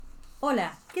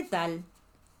Hola, ¿qué tal?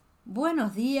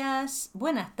 Buenos días,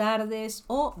 buenas tardes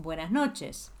o buenas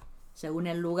noches, según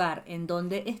el lugar en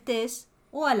donde estés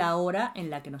o a la hora en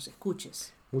la que nos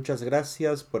escuches. Muchas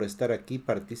gracias por estar aquí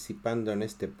participando en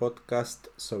este podcast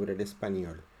sobre el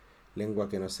español, lengua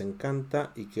que nos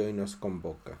encanta y que hoy nos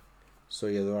convoca.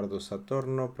 Soy Eduardo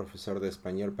Satorno, profesor de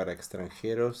español para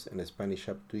extranjeros en Spanish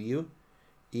Up to You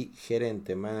y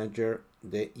gerente manager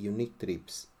de Unique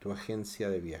Trips, tu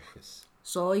agencia de viajes.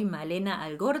 Soy Malena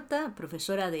Algorta,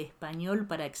 profesora de español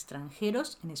para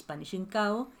extranjeros en Spanish in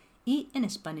Cabo y en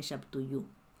Spanish Up to You.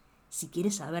 Si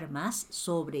quieres saber más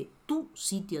sobre tu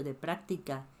sitio de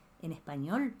práctica en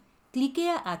español,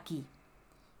 cliquea aquí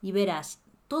y verás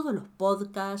todos los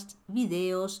podcasts,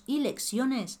 videos y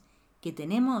lecciones que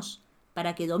tenemos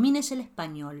para que domines el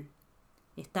español.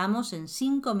 Estamos en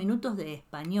 5 minutos de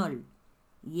español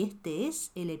y este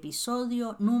es el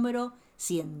episodio número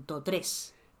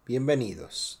 103.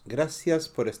 Bienvenidos. Gracias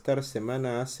por estar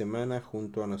semana a semana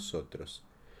junto a nosotros,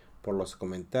 por los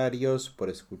comentarios,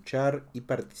 por escuchar y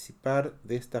participar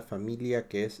de esta familia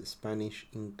que es Spanish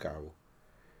in Cabo.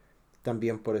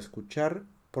 También por escuchar,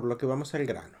 por lo que vamos al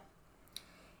grano.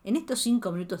 En estos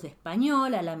 5 minutos de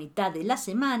español, a la mitad de la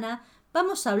semana,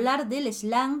 vamos a hablar del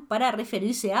slang para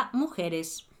referirse a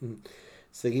mujeres.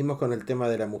 Seguimos con el tema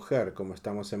de la mujer, como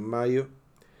estamos en mayo.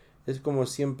 Es como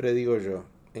siempre digo yo,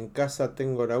 en casa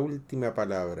tengo la última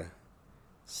palabra.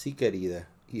 Sí, querida,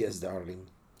 yes, darling.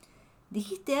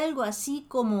 Dijiste algo así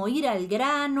como ir al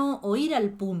grano o ir al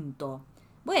punto.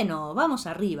 Bueno, vamos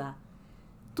arriba.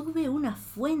 Tuve una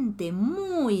fuente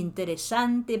muy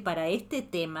interesante para este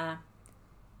tema.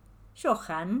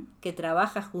 Johan, que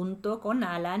trabaja junto con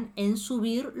Alan en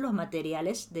subir los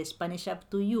materiales de Spanish Up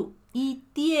to You y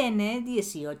tiene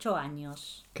 18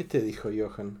 años. ¿Qué te dijo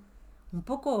Johan? Un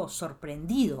poco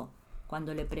sorprendido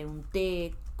cuando le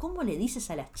pregunté ¿cómo le dices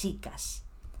a las chicas?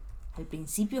 Al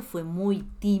principio fue muy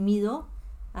tímido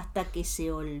hasta que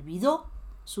se olvidó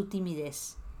su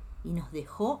timidez y nos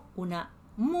dejó una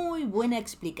muy buena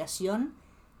explicación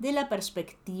de la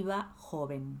perspectiva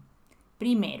joven.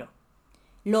 Primero,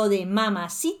 lo de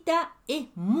mamacita es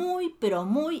muy pero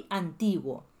muy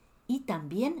antiguo y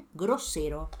también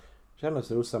grosero. Ya no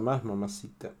se usa más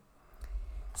mamacita.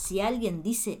 Si alguien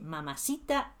dice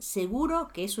mamacita, seguro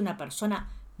que es una persona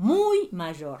muy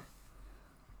mayor.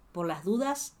 Por las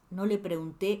dudas, no le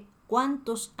pregunté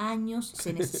cuántos años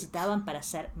se necesitaban para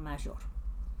ser mayor.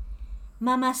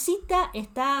 Mamacita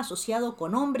está asociado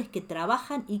con hombres que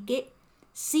trabajan y que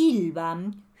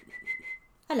silban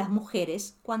a las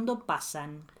mujeres cuando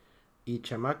pasan. ¿Y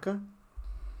chamaca?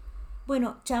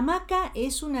 Bueno, chamaca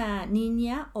es una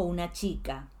niña o una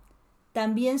chica.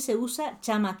 También se usa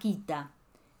chamaquita,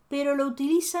 pero lo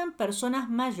utilizan personas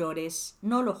mayores,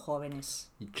 no los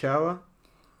jóvenes. ¿Y chava?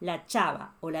 La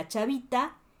chava o la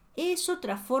chavita es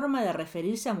otra forma de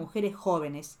referirse a mujeres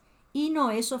jóvenes y no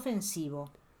es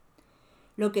ofensivo.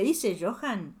 Lo que dice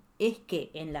Johan es que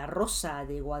en La Rosa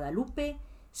de Guadalupe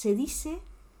se dice,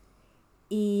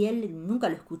 y él nunca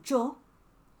lo escuchó,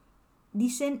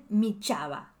 dicen mi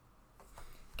chava,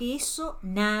 que eso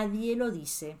nadie lo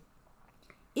dice.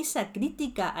 Esa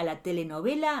crítica a la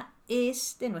telenovela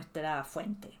es de nuestra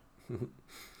fuente.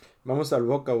 Vamos al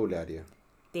vocabulario.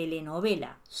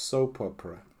 Telenovela, Soap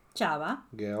opera. chava,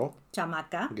 Girl.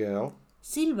 chamaca, Girl.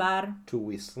 silbar. To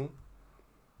whistle.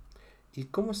 ¿Y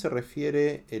cómo se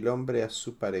refiere el hombre a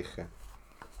su pareja?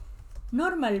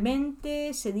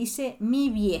 Normalmente se dice mi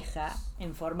vieja,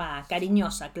 en forma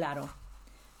cariñosa, claro.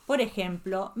 Por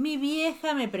ejemplo, mi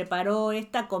vieja me preparó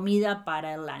esta comida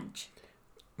para el lunch.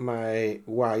 My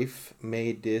wife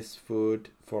made this food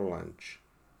for lunch.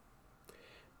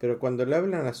 Pero cuando le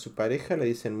hablan a su pareja le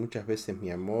dicen muchas veces mi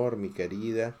amor, mi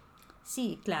querida.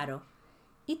 Sí, claro.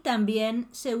 Y también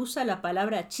se usa la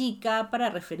palabra chica para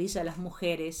referirse a las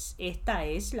mujeres. Esta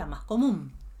es la más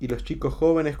común. ¿Y los chicos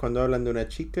jóvenes cuando hablan de una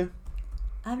chica?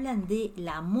 Hablan de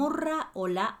la morra o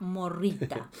la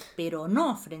morrita, pero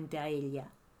no frente a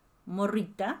ella.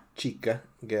 Morrita. Chica,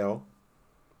 girl.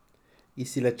 ¿Y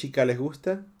si la chica les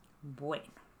gusta?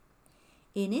 Bueno,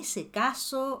 en ese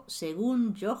caso,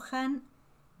 según Johan,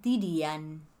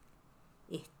 dirían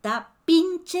está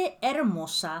pinche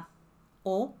hermosa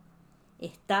o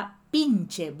está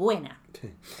pinche buena.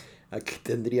 Aquí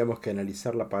tendríamos que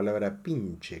analizar la palabra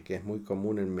pinche, que es muy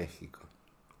común en México.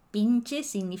 Pinche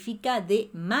significa de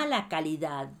mala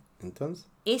calidad. ¿Entonces?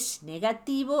 Es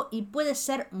negativo y puede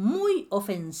ser muy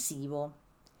ofensivo.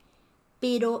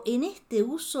 Pero en este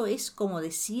uso es como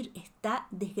decir está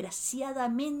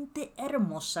desgraciadamente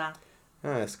hermosa.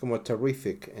 Es como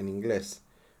terrific en inglés,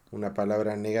 una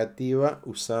palabra negativa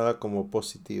usada como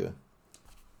positiva.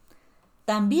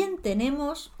 También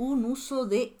tenemos un uso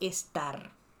de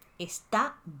estar.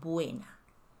 Está buena.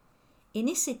 En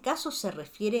ese caso se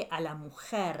refiere a la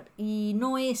mujer y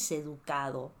no es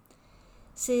educado.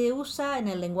 Se usa en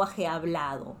el lenguaje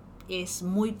hablado. Es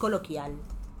muy coloquial.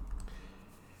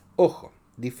 Ojo,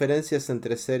 diferencias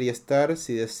entre ser y estar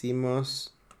si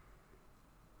decimos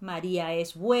María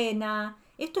es buena.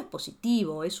 Esto es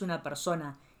positivo, es una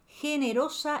persona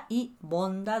generosa y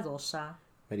bondadosa.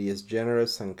 Maria is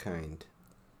generous and kind.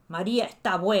 María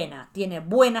está buena, tiene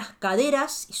buenas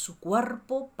caderas y su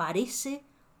cuerpo parece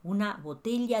una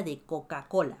botella de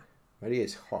Coca-Cola. Maria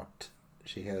is hot.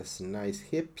 She has nice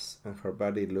hips and her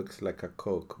body looks like a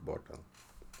Coke bottle.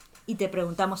 Y te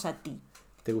preguntamos a ti.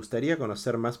 ¿Te gustaría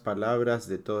conocer más palabras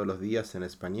de todos los días en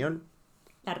español?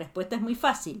 La respuesta es muy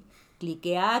fácil.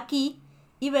 Cliquea aquí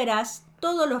y verás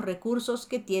todos los recursos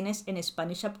que tienes en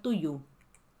Spanish Up to You.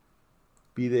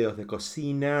 Videos de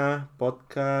cocina,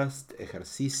 podcast,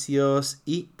 ejercicios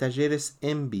y talleres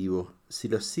en vivo. Si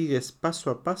los sigues paso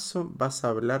a paso, vas a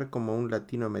hablar como un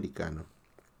latinoamericano.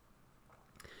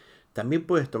 También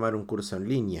puedes tomar un curso en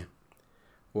línea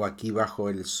o aquí bajo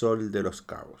el sol de Los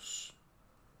Cabos.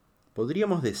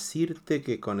 Podríamos decirte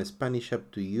que con Spanish Up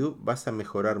to You vas a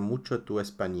mejorar mucho tu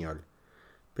español,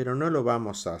 pero no lo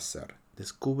vamos a hacer.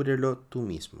 Descúbrelo tú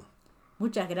mismo.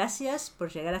 Muchas gracias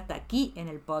por llegar hasta aquí en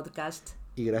el podcast.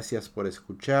 Y gracias por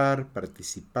escuchar,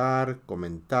 participar,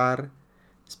 comentar.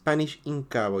 Spanish in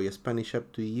Cabo y Spanish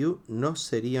Up to You no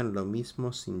serían lo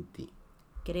mismo sin ti.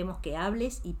 Queremos que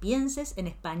hables y pienses en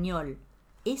español.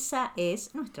 Esa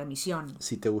es nuestra misión.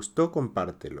 Si te gustó,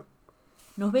 compártelo.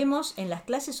 Nos vemos en las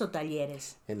clases o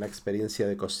talleres. En la experiencia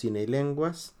de cocina y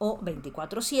lenguas. O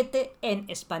 24/7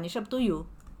 en Spanish Up to You.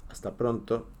 Hasta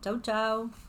pronto. Chau, chau.